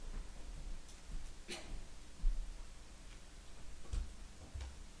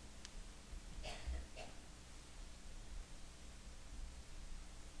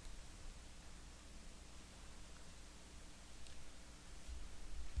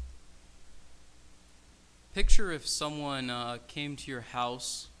Picture if someone came to your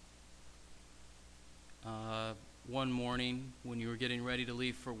house one morning when you were getting ready to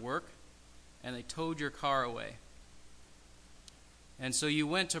leave for work, and they towed your car away. And so you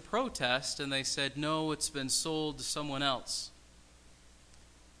went to protest, and they said, no, it's been sold to someone else.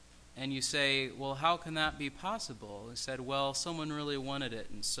 And you say, well, how can that be possible? They said, well, someone really wanted it,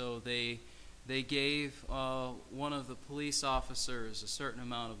 and so they gave one of the police officers a certain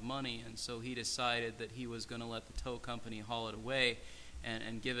amount of money, and so he decided that he was going to let the tow company haul it away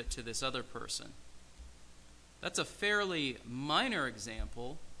and give it to this other person. That's a fairly minor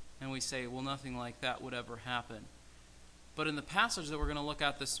example, and we say, well, nothing like that would ever happen. But in the passage that we're going to look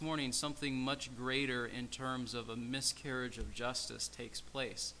at this morning, something much greater in terms of a miscarriage of justice takes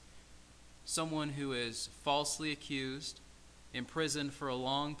place. Someone who is falsely accused, imprisoned for a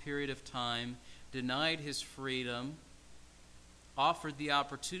long period of time, denied his freedom, offered the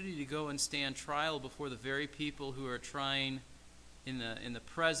opportunity to go and stand trial before the very people who are trying, in the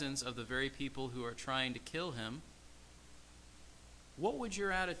presence of the very people who are trying to kill him. What would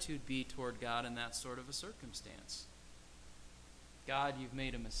your attitude be toward God in that sort of a circumstance? God, you've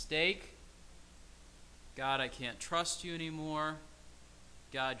made a mistake. God, I can't trust you anymore.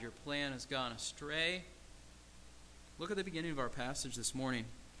 God, your plan has gone astray. Look at the beginning of our passage this morning.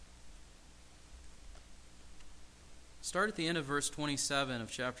 Start at the end of verse 27 of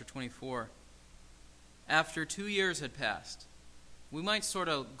chapter 24. After 2 years had passed. We might sort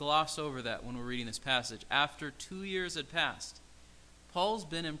of gloss over that when we're reading this passage. After 2 years had passed. Paul's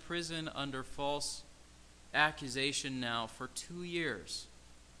been in prison under false accusation now for 2 years.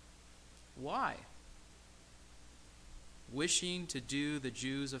 Why? Wishing to do the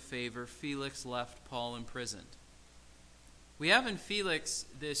Jews a favor, Felix left Paul imprisoned. We have in Felix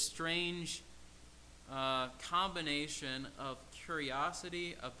this strange combination of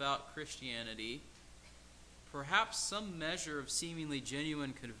curiosity about Christianity, perhaps some measure of seemingly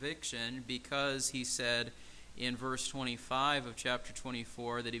genuine conviction, because he said in verse 25 of chapter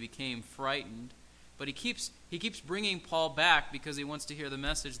 24 that he became frightened. But he keeps bringing Paul back because he wants to hear the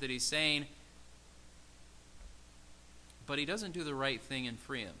message that he's saying, but he doesn't do the right thing and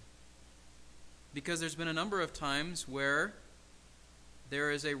free him. Because there's been a number of times where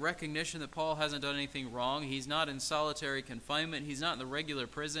there is a recognition that Paul hasn't done anything wrong. He's not in solitary confinement. He's not in the regular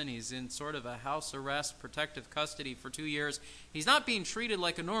prison. He's in sort of a house arrest, protective custody for 2 years. He's not being treated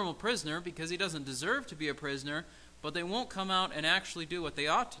like a normal prisoner because he doesn't deserve to be a prisoner, but they won't come out and actually do what they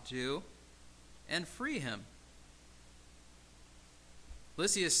ought to do and free him.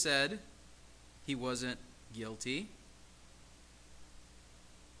 Lysias said he wasn't guilty.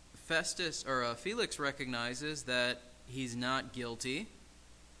 Felix recognizes that he's not guilty,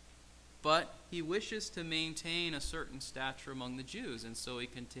 but he wishes to maintain a certain stature among the Jews, and so he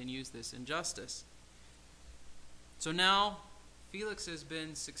continues this injustice. So now Felix has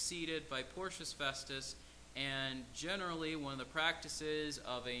been succeeded by Porcius Festus, and generally one of the practices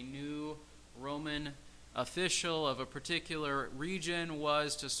of a new Roman official of a particular region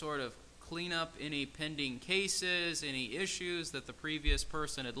was to sort of clean up any pending cases, any issues that the previous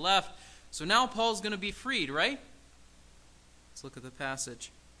person had left. So now Paul's going to be freed, right? Let's look at the passage.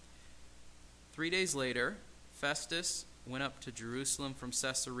 3 days later, Festus went up to Jerusalem from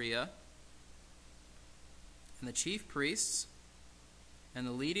Caesarea, and the chief priests and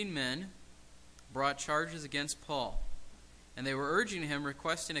the leading men brought charges against Paul. And they were urging him,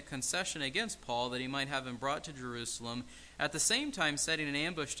 requesting a concession against Paul, that he might have him brought to Jerusalem, at the same time setting an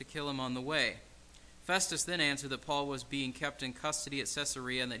ambush to kill him on the way. Festus then answered that Paul was being kept in custody at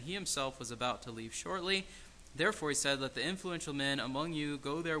Caesarea, and that he himself was about to leave shortly. Therefore he said, let the influential men among you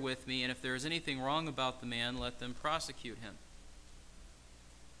go there with me, and if there is anything wrong about the man, let them prosecute him.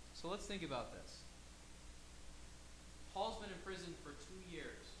 So let's think about this. Paul's been in prison for 2 years.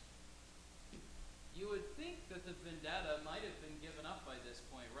 You would think that the vendetta might have been given up by this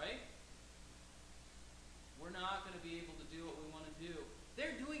point, right? We're not going to be able to do what we want to do.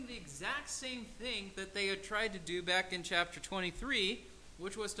 They're doing the exact same thing that they had tried to do back in chapter 23,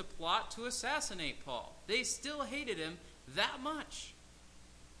 which was to plot to assassinate Paul. They still hated him that much.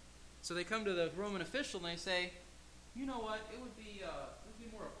 So they come to the Roman official and they say, you know what, it would be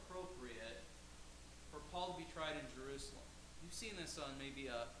more appropriate for Paul to be tried in Jerusalem. You've seen this on maybe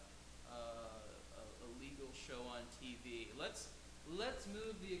a legal show on TV. Let's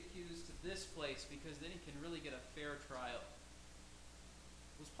move the accused to this place because then he can really get a fair trial.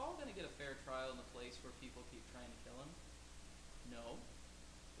 Was Paul going to get a fair trial in the place where people keep trying to kill him? No.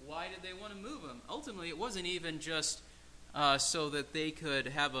 Why did they want to move him? Ultimately, it wasn't even just so that they could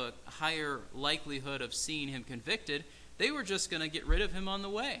have a higher likelihood of seeing him convicted. They were just going to get rid of him on the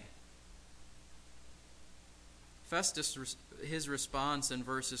way. Festus, his response in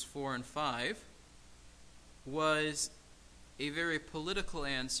verses 4 and 5 was a very political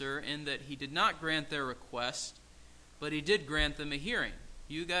answer in that he did not grant their request, but he did grant them a hearing.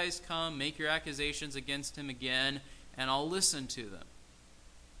 You guys come, make your accusations against him again, and I'll listen to them.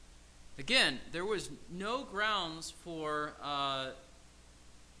 Again, there was no grounds for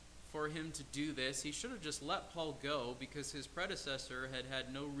him to do this. He should have just let Paul go because his predecessor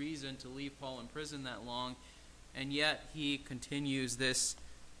had no reason to leave Paul in prison that long, and yet he continues this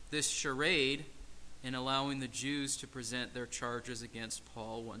charade in allowing the Jews to present their charges against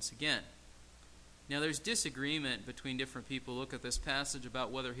Paul once again. Now, there's disagreement between different people who look at this passage about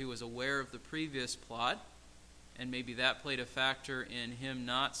whether he was aware of the previous plot, and maybe that played a factor in him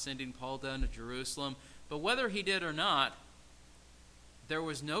not sending Paul down to Jerusalem. But whether he did or not, there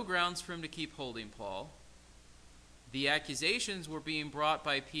was no grounds for him to keep holding Paul. The accusations were being brought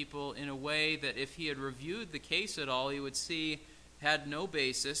by people in a way that if he had reviewed the case at all, he would see had no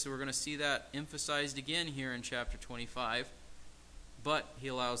basis. We're going to see that emphasized again here in chapter 25. But he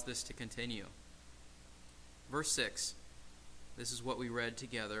allows this to continue. Verse 6. This is what we read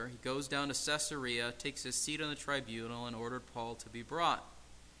together. He goes down to Caesarea, takes his seat on the tribunal, and ordered Paul to be brought.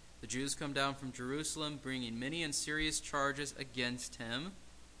 The Jews come down from Jerusalem, bringing many and serious charges against him,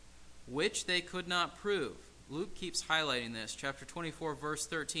 which they could not prove. Luke keeps highlighting this. Chapter 24, verse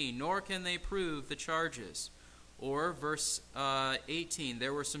 13. Nor can they prove the charges. Or verse 18.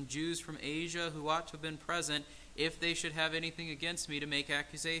 There were some Jews from Asia who ought to have been present if they should have anything against me to make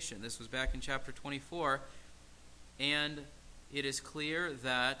accusation. This was back in chapter 24. And it is clear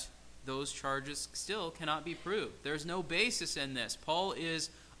that those charges still cannot be proved. There's no basis in this. Paul is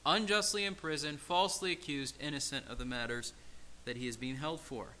unjustly imprisoned, falsely accused, innocent of the matters that he is being held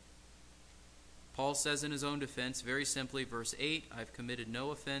for. Paul says in his own defense, very simply, verse 8, I've committed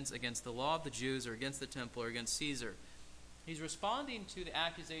no offense against the law of the Jews or against the temple or against Caesar. He's responding to the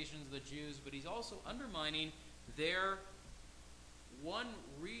accusations of the Jews, but he's also undermining their one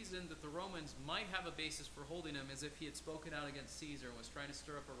reason that the Romans might have a basis for holding him is if he had spoken out against Caesar and was trying to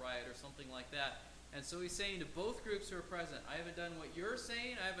stir up a riot or something like that. And so he's saying to both groups who are present, I haven't done what you're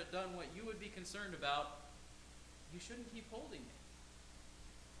saying, I haven't done what you would be concerned about. You shouldn't keep holding me.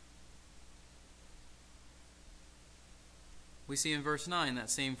 We see in verse 9 that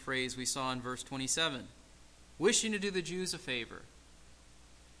same phrase we saw in verse 27. Wishing to do the Jews a favor.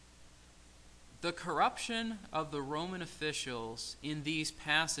 The corruption of the Roman officials in these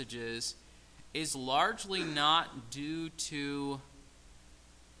passages is largely not due to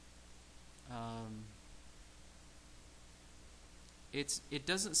it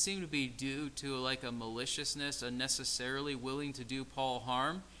doesn't seem to be due to like a maliciousness, a necessarily willing to do Paul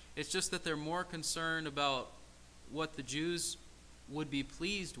harm. It's just that they're more concerned about what the Jews would be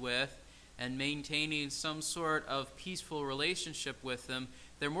pleased with and maintaining some sort of peaceful relationship with them.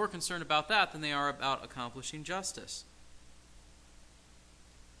 They're more concerned about that than they are about accomplishing justice.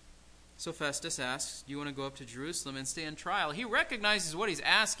 So Festus asks, do you want to go up to Jerusalem and stand trial? He recognizes what he's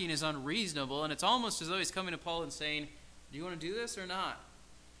asking is unreasonable, and it's almost as though he's coming to Paul and saying, do you want to do this or not?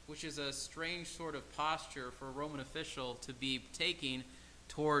 Which is a strange sort of posture for a Roman official to be taking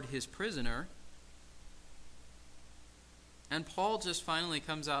toward his prisoner. And Paul just finally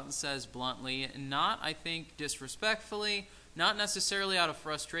comes out and says bluntly, not, I think, disrespectfully, not necessarily out of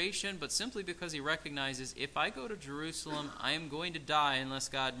frustration, but simply because he recognizes if I go to Jerusalem, I am going to die unless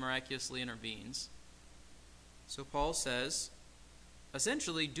God miraculously intervenes. So Paul says,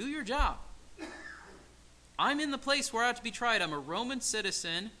 essentially, do your job. I'm in the place where I ought to be tried. I'm a Roman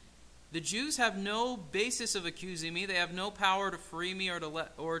citizen. The Jews have no basis of accusing me. They have no power to free me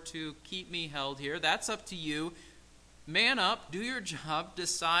or to keep me held here. That's up to you. Man up, do your job,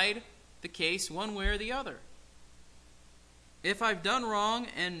 decide the case one way or the other. If I've done wrong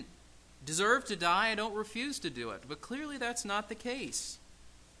and deserve to die, I don't refuse to do it. But clearly that's not the case.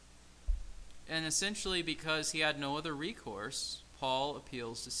 And essentially because he had no other recourse, Paul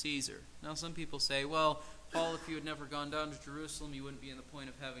appeals to Caesar. Now some people say, well, Paul, if you had never gone down to Jerusalem, you wouldn't be in the point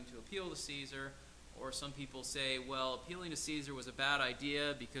of having to appeal to Caesar. Or some people say, well, appealing to Caesar was a bad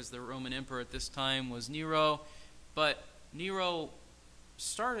idea because the Roman emperor at this time was Nero. But Nero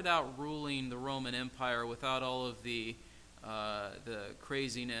started out ruling the Roman Empire without all of the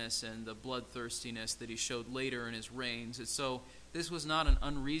craziness and the bloodthirstiness that he showed later in his reigns. And so this was not an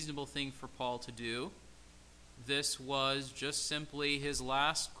unreasonable thing for Paul to do. This was just simply his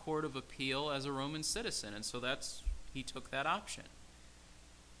last court of appeal as a Roman citizen, and so he took that option.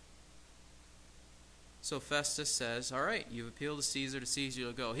 So Festus says, all right, you've appealed to Caesar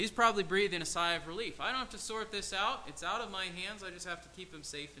you'll go. He's probably breathing a sigh of relief. I don't have to sort this out. It's out of my hands. I just have to keep him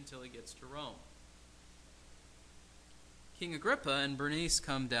safe until he gets to Rome. King Agrippa and Bernice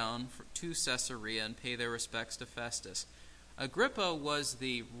come down to Caesarea and pay their respects to Festus. Agrippa was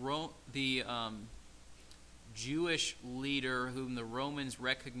the Jewish leader whom the Romans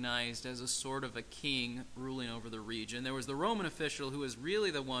recognized as a sort of a king ruling over the region. There was the Roman official who was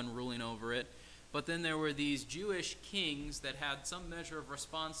really the one ruling over it, but then there were these Jewish kings that had some measure of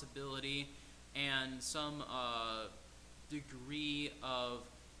responsibility and some degree of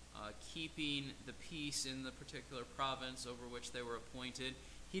keeping the peace in the particular province over which they were appointed.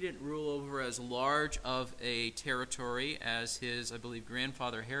 He didn't rule over as large of a territory as his, I believe,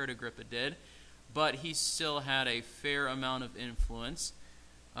 grandfather Herod Agrippa did, but he still had a fair amount of influence.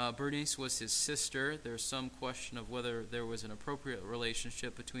 Bernice was his sister. There's some question of whether there was an appropriate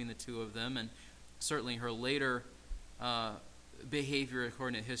relationship between the two of them, and certainly her later behavior,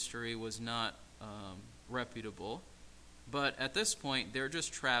 according to history, was not reputable. But at this point, they're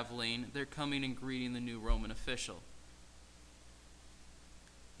just traveling. They're coming and greeting the new Roman official.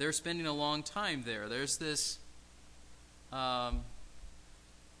 They're spending a long time there. There's this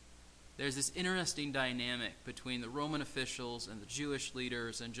interesting dynamic between the Roman officials and the Jewish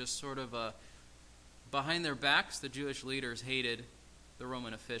leaders, and just sort of behind their backs, the Jewish leaders hated the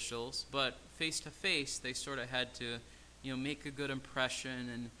Roman officials, but face to face, they sort of had to, make a good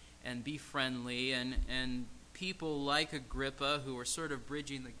impression and be friendly, and people like Agrippa, who were sort of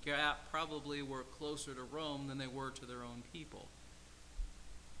bridging the gap, probably were closer to Rome than they were to their own people.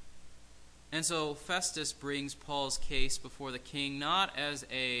 And so Festus brings Paul's case before the king, not as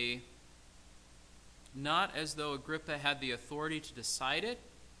though Agrippa had the authority to decide it,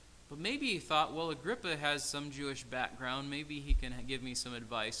 but maybe he thought, well, Agrippa has some Jewish background, maybe he can give me some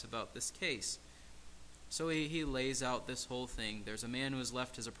advice about this case. So he lays out this whole thing. There's a man who was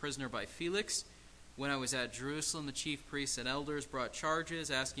left as a prisoner by Felix. When I was at Jerusalem, the chief priests and elders brought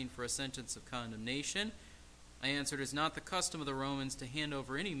charges asking for a sentence of condemnation. I answered, it's not the custom of the Romans to hand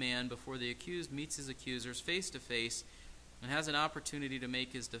over any man before the accused meets his accusers face to face and has an opportunity to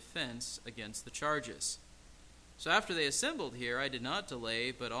make his defense against the charges. So after they assembled here, I did not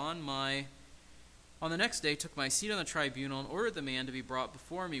delay, but on the next day took my seat on the tribunal and ordered the man to be brought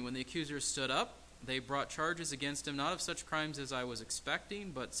before me. When the accusers stood up, they brought charges against him, not of such crimes as I was expecting,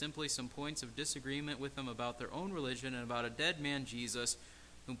 but simply some points of disagreement with him about their own religion and about a dead man, Jesus,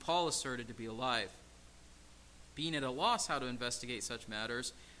 whom Paul asserted to be alive. Being at a loss how to investigate such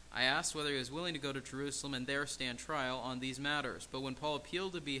matters, I asked whether he was willing to go to Jerusalem and there stand trial on these matters. But when Paul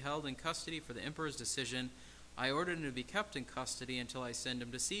appealed to be held in custody for the emperor's decision, I ordered him to be kept in custody until I send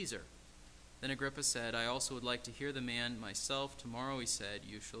him to Caesar. Then Agrippa said, I also would like to hear the man myself. Tomorrow, he said,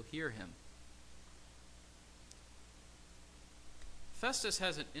 you shall hear him. Festus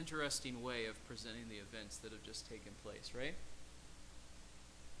has an interesting way of presenting the events that have just taken place, right?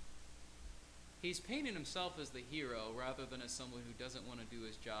 He's painting himself as the hero rather than as someone who doesn't want to do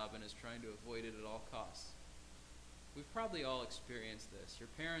his job and is trying to avoid it at all costs. We've probably all experienced this. Your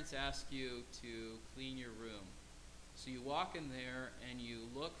parents ask you to clean your room. So you walk in there and you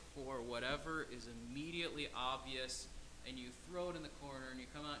look for whatever is immediately obvious and you throw it in the corner and you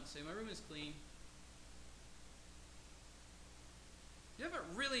come out and say, my room is clean. You haven't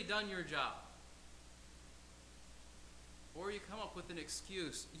really done your job. Or you come up with an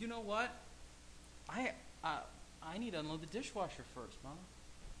excuse. You know what? I need to unload the dishwasher first, Mom.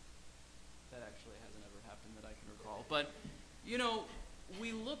 That actually hasn't ever happened that I can recall. But,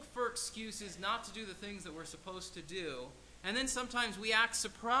 we look for excuses not to do the things that we're supposed to do. And then sometimes we act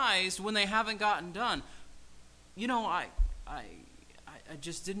surprised when they haven't gotten done. I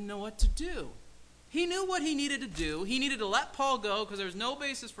just didn't know what to do. He knew what he needed to do. He needed to let Paul go because there's no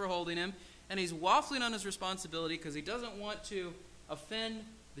basis for holding him. And he's waffling on his responsibility because he doesn't want to offend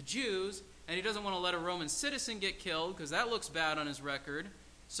the Jews. And he doesn't want to let a Roman citizen get killed because that looks bad on his record.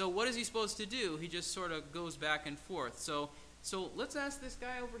 So what is he supposed to do? He just sort of goes back and forth. So let's ask this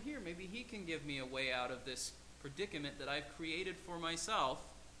guy over here. Maybe he can give me a way out of this predicament that I've created for myself.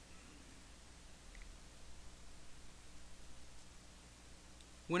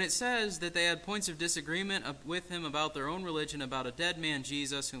 When it says that they had points of disagreement with him about their own religion, about a dead man,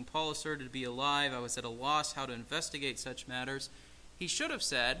 Jesus, whom Paul asserted to be alive, I was at a loss how to investigate such matters. He should have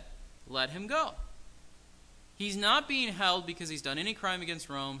said, let him go. He's not being held because he's done any crime against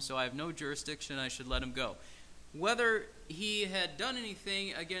Rome, so I have no jurisdiction, I should let him go. Whether he had done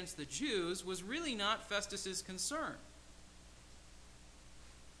anything against the Jews was really not Festus's concern.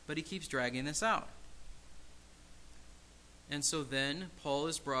 But he keeps dragging this out. And so then Paul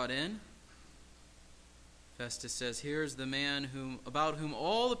is brought in. Festus says, here's the man about whom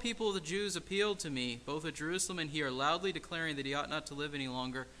all the people of the Jews appealed to me, both at Jerusalem and here, loudly declaring that he ought not to live any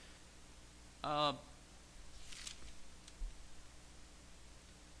longer.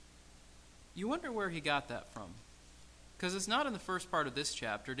 You wonder where he got that from. Because it's not in the first part of this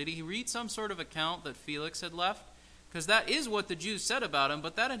chapter. Did he read some sort of account that Felix had left? Because that is what the Jews said about him,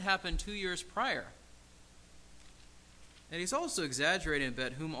 but that had happened 2 years prior. And he's also exaggerating a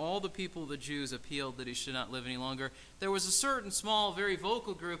bit, whom all the people of the Jews appealed that he should not live any longer. There was a certain small, very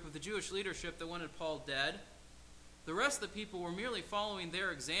vocal group of the Jewish leadership that wanted Paul dead. The rest of the people were merely following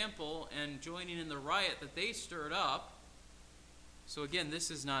their example and joining in the riot that they stirred up. So again, this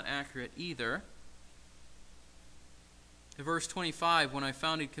is not accurate either. In verse 25, when I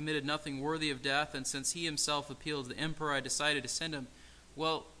found he committed nothing worthy of death, and since he himself appealed to the emperor, I decided to send him.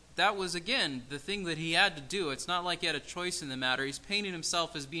 Well, that was, again, the thing that he had to do. It's not like he had a choice in the matter. He's painting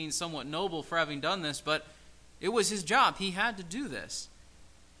himself as being somewhat noble for having done this, but it was his job. He had to do this.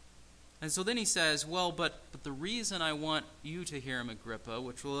 And so then he says, well, but the reason I want you to hear him, Agrippa,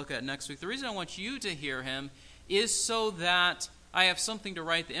 which we'll look at next week, the reason I want you to hear him is so that I have something to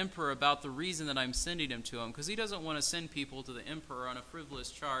write the emperor about the reason that I'm sending him to him, because he doesn't want to send people to the emperor on a frivolous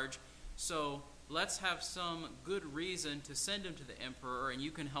charge. So let's have some good reason to send him to the emperor, and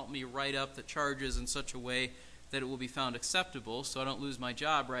you can help me write up the charges in such a way that it will be found acceptable, so I don't lose my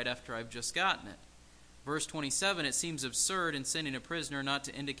job right after I've just gotten it. Verse 27, it seems absurd in sending a prisoner not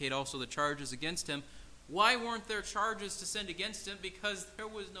to indicate also the charges against him. Why weren't there charges to send against him? Because there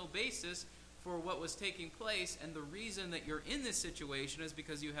was no basis for what was taking place, and the reason that you're in this situation is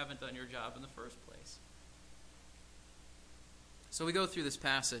because you haven't done your job in the first place. So we go through this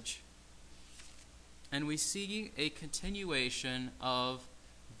passage, and we see a continuation of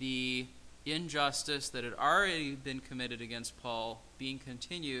the injustice that had already been committed against Paul being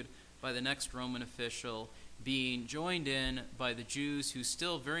continued by the next Roman official, being joined in by the Jews who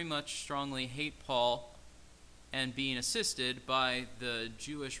still very much strongly hate Paul, and being assisted by the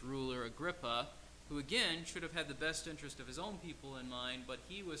Jewish ruler Agrippa, who again should have had the best interest of his own people in mind, but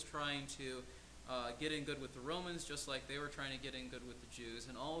he was trying to get in good with the Romans just like they were trying to get in good with the Jews.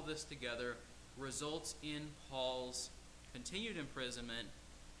 And all of this together results in Paul's continued imprisonment.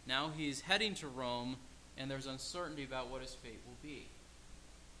 Now he's heading to Rome, and there's uncertainty about what his fate will be.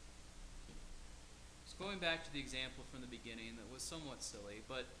 So going back to the example from the beginning that was somewhat silly,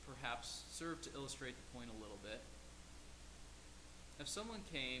 but perhaps served to illustrate the point a little bit. If someone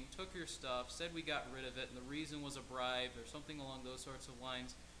came, took your stuff, said we got rid of it, and the reason was a bribe or something along those sorts of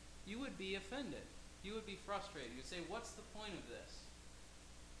lines, you would be offended. You would be frustrated. You'd say, what's the point of this?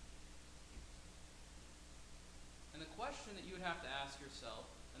 And the question that you would have to ask yourself,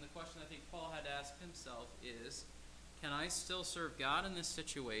 and the question I think Paul had to ask himself is, can I still serve God in this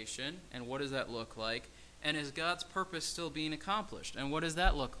situation? And what does that look like? And is God's purpose still being accomplished? And what does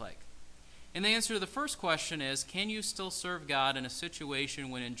that look like? And the answer to the first question is, can you still serve God in a situation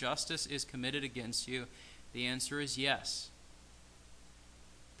when injustice is committed against you? The answer is yes.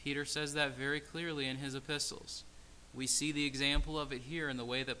 Peter says that very clearly in his epistles. We see the example of it here in the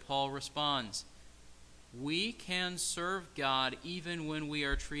way that Paul responds. We can serve God even when we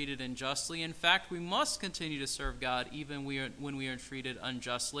are treated unjustly. In fact, we must continue to serve God even when we are treated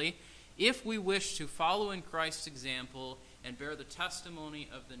unjustly, if we wish to follow in Christ's example and bear the testimony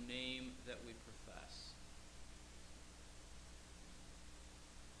of the name that we profess.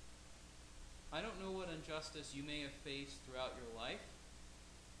 I don't know what injustice you may have faced throughout your life.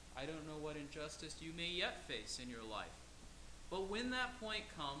 I don't know what injustice you may yet face in your life. But when that point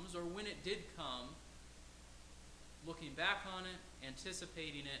comes, or when it did come, looking back on it,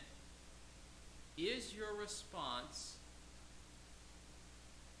 anticipating it, is your response,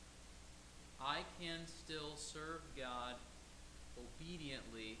 I can still serve God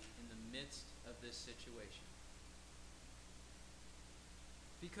obediently in the midst of this situation?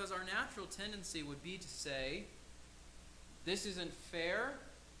 Because our natural tendency would be to say, this isn't fair,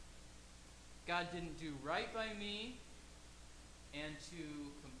 God didn't do right by me, and to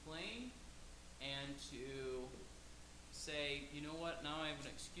complain, and to say, you know what, now I have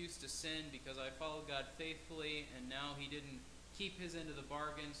an excuse to sin because I followed God faithfully, and now he didn't keep his end of the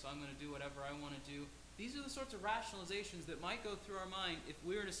bargain, so I'm going to do whatever I want to do. These are the sorts of rationalizations that might go through our mind if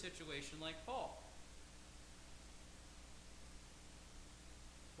we're in a situation like Paul.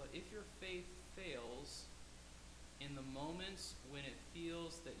 But if your faith fails in the moments when it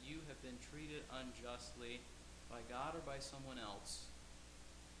feels that you have been treated unjustly by God or by someone else,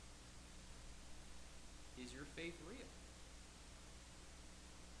 is your faith real?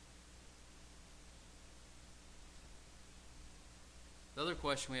 The other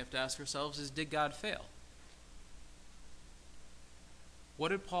question we have to ask ourselves is, did God fail?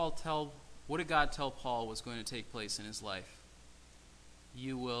 What did God tell Paul was going to take place in his life?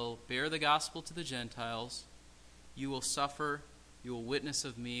 You will bear the gospel to the Gentiles. You will suffer You will witness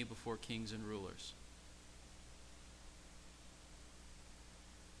of me before kings and rulers.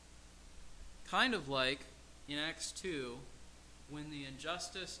 Kind of like in Acts 2, when the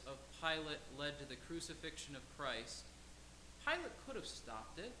injustice of Pilate led to the crucifixion of Christ, Pilate could have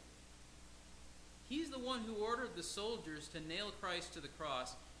stopped it. He's the one who ordered the soldiers to nail Christ to the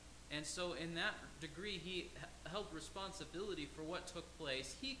cross, and so in that degree he held responsibility for what took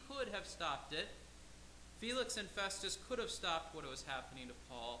place. He could have stopped it. Felix and Festus could have stopped what was happening to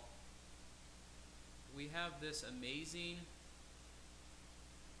Paul. We have this amazing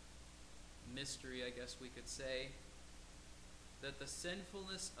mystery, I guess we could say, that the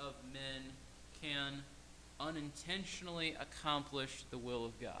sinfulness of men can unintentionally accomplish the will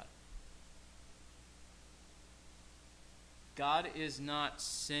of God. God is not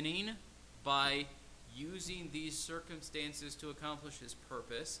sinning by using these circumstances to accomplish his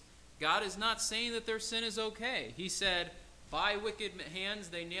purpose. God is not saying that their sin is okay. He said, by wicked hands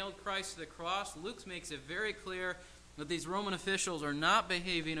they nailed Christ to the cross. Luke makes it very clear that these Roman officials are not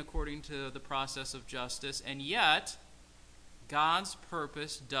behaving according to the process of justice, and yet God's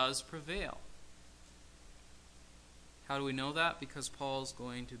purpose does prevail. How do we know that? Because Paul's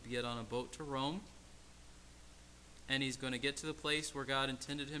going to get on a boat to Rome, and he's going to get to the place where God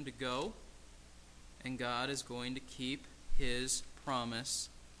intended him to go, and God is going to keep his promise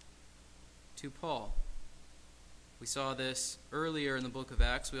to Paul. We saw this earlier in the book of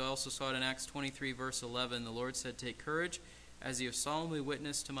Acts. We also saw it in Acts 23, verse 11. The Lord said, "Take courage, as you have solemnly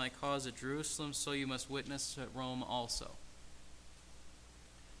witnessed to my cause at Jerusalem, so you must witness at Rome also."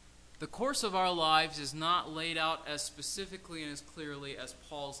 The course of our lives is not laid out as specifically and as clearly as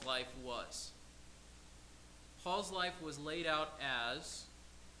Paul's life was. Paul's life was laid out as,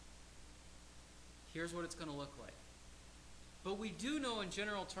 here's what it's going to look like. But we do know in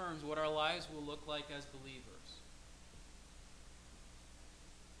general terms what our lives will look like as believers.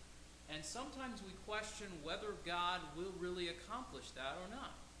 And sometimes we question whether God will really accomplish that or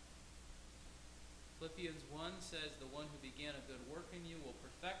not. Philippians 1 says, "The one who began a good work in you will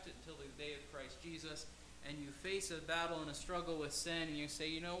perfect it until the day of Christ Jesus." And you face a battle and a struggle with sin, and you say,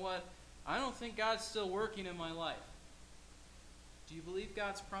 you know what? I don't think God's still working in my life. Do you believe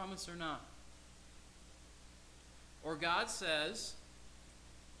God's promise or not? Or God says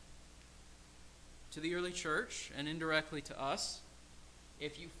to the early church, and indirectly to us,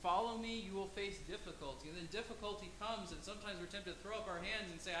 if you follow me, you will face difficulty. And then difficulty comes, and sometimes we're tempted to throw up our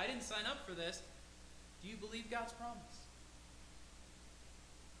hands and say, I didn't sign up for this. Do you believe God's promise?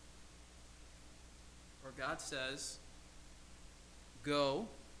 Or God says, go,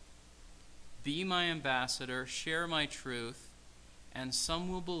 be my ambassador, share my truth, and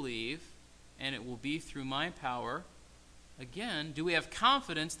some will believe, and it will be through my power. Again, do we have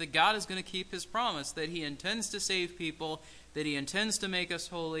confidence that God is going to keep his promise, that he intends to save people, that he intends to make us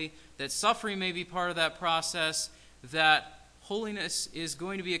holy, that suffering may be part of that process, that holiness is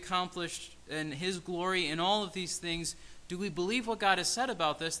going to be accomplished in his glory in all of these things? Do we believe what God has said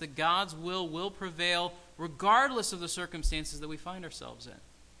about this, that God's will prevail regardless of the circumstances that we find ourselves in?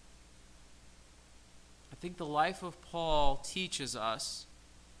 I think the life of Paul teaches us,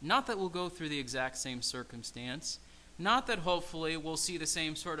 not that we'll go through the exact same circumstance, not that hopefully we'll see the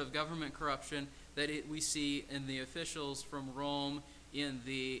same sort of government corruption that we see in the officials from Rome, in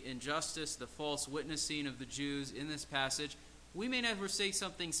the injustice, the false witnessing of the Jews in this passage. We may never say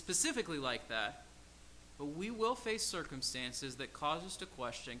something specifically like that, but we will face circumstances that cause us to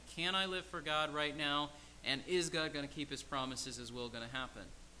question, can I live for God right now? And is God going to keep his promises? Is will going to happen?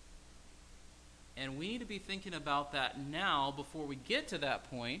 And we need to be thinking about that now before we get to that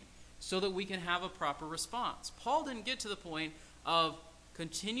point so that we can have a proper response. Paul didn't get to the point of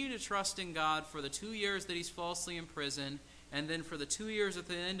continue to trust in God for the 2 years that he's falsely imprisoned, and then for the 2 years at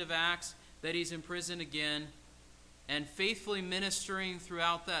the end of Acts that he's in prison again, and faithfully ministering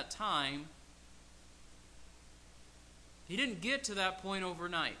throughout that time. He didn't get to that point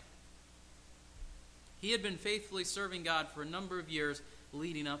overnight. He had been faithfully serving God for a number of years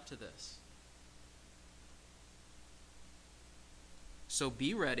leading up to this. So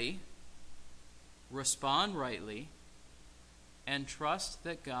be ready, respond rightly, and trust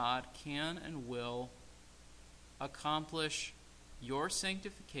that God can and will accomplish your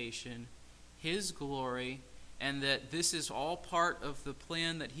sanctification, his glory, and that this is all part of the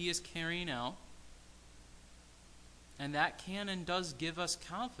plan that he is carrying out. And that can and does give us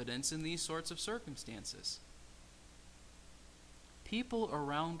confidence in these sorts of circumstances. People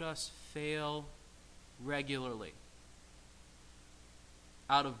around us fail regularly.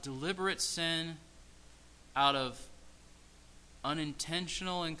 Out of deliberate sin, out of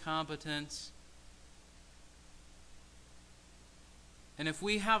unintentional incompetence. And if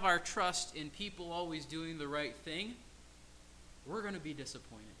we have our trust in people always doing the right thing, we're going to be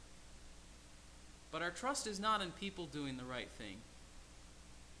disappointed. But our trust is not in people doing the right thing.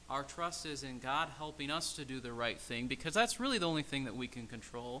 Our trust is in God helping us to do the right thing, because that's really the only thing that we can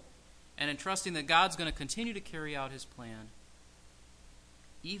control. And in trusting that God's going to continue to carry out his plan,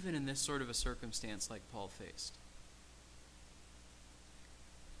 even in this sort of a circumstance like Paul faced.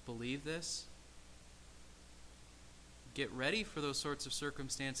 Believe this. Get ready for those sorts of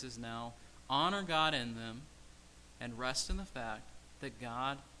circumstances now. Honor God in them, and rest in the fact that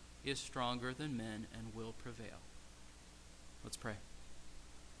God is stronger than men and will prevail. Let's pray.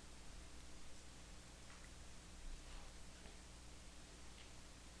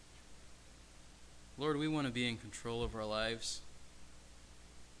 Lord, we want to be in control of our lives.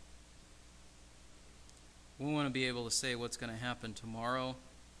 We want to be able to say what's going to happen tomorrow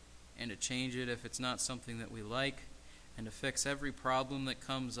and to change it if it's not something that we like, and to fix every problem that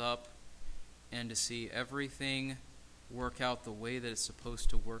comes up, and to see everything work out the way that it's supposed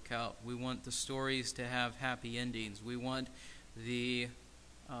to work out. We want the stories to have happy endings. We want the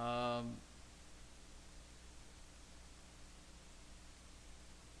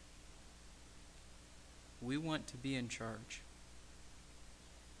we want to be in charge.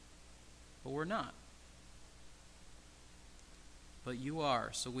 But we're not. But you are,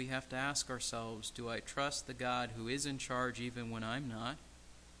 so we have to ask ourselves, do I trust the God who is in charge even when I'm not?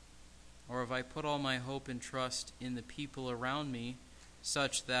 Or have I put all my hope and trust in the people around me,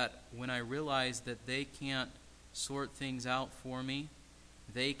 such that when I realize that they can't sort things out for me,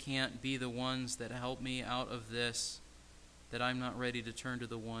 they can't be the ones that help me out of this, that I'm not ready to turn to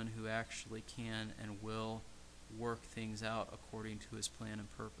the one who actually can and will work things out according to his plan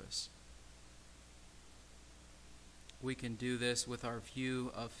and purpose? We can do this with our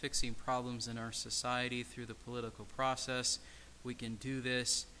view of fixing problems in our society through the political process. We can do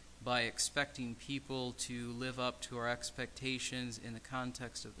this by expecting people to live up to our expectations in the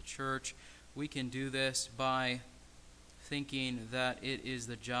context of the church. We can do this by thinking that it is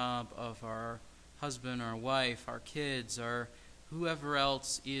the job of our husband, our wife, our kids, our whoever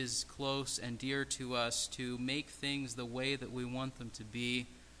else is close and dear to us to make things the way that we want them to be.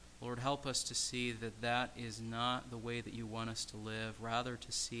 Lord, help us to see that that is not the way that you want us to live. Rather,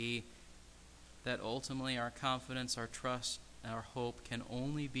 to see that ultimately our confidence, our trust, our hope can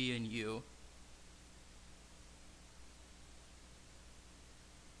only be in you.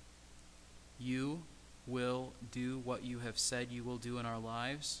 You will do what you have said you will do in our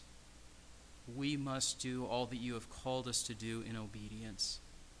lives. We must do all that you have called us to do in obedience.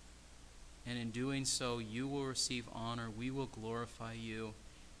 And in doing so, you will receive honor, we will glorify you,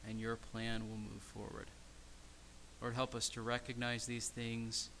 and your plan will move forward. Lord, help us to recognize these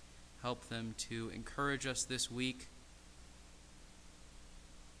things. Help them to encourage us this week.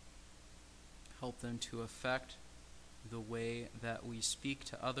 Help them to affect the way that we speak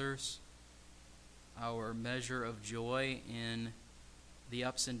to others, our measure of joy in the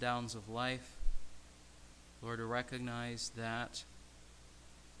ups and downs of life. Lord, to recognize that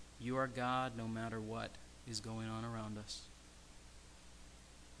you are God no matter what is going on around us.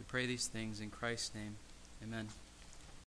 We pray these things in Christ's name. Amen.